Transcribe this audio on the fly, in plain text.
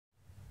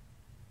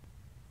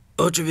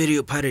Ultra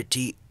Video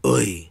Pirate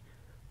Oi!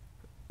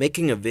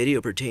 Making a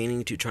video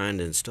pertaining to trying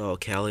to install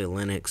Kali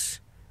Linux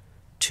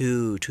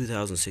 2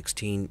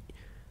 2016.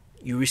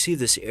 You receive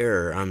this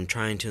error. I'm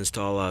trying to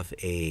install off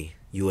a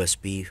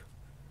USB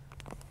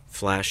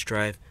flash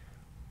drive.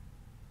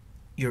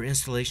 Your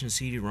installation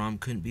CD-ROM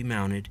couldn't be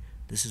mounted.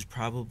 This is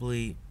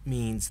probably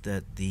means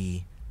that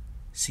the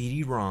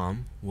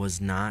CD-ROM was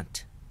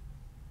not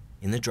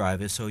in the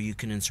drive, so you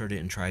can insert it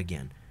and try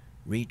again.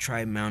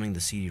 Retry mounting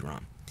the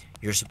CD-ROM.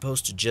 You're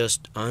supposed to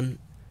just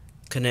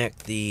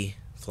unconnect the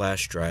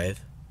flash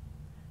drive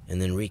and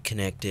then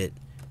reconnect it,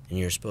 and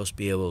you're supposed to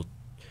be able to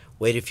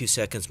wait a few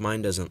seconds.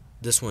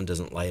 This one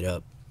doesn't light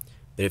up,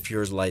 but if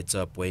yours lights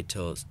up, wait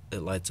till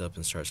it lights up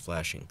and starts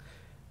flashing.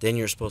 Then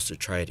you're supposed to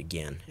try it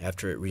again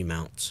after it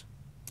remounts.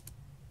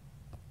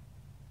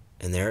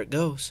 And there it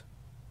goes.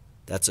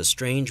 That's a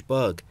strange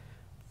bug.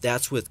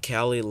 That's with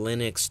Kali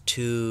Linux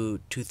 2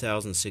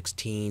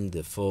 2016.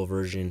 The full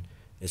version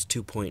is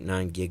 2.9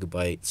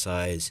 gigabyte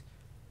size,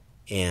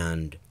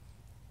 and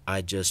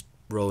I just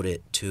wrote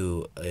it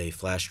to a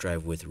flash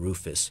drive with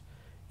Rufus,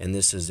 and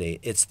it's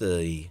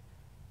the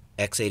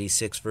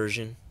x86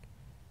 version,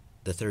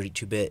 the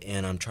 32-bit,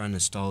 and I'm trying to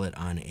install it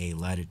on a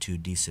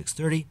Latitude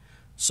D630,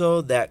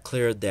 so that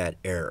cleared that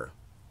error.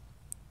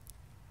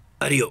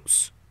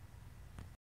 Adios.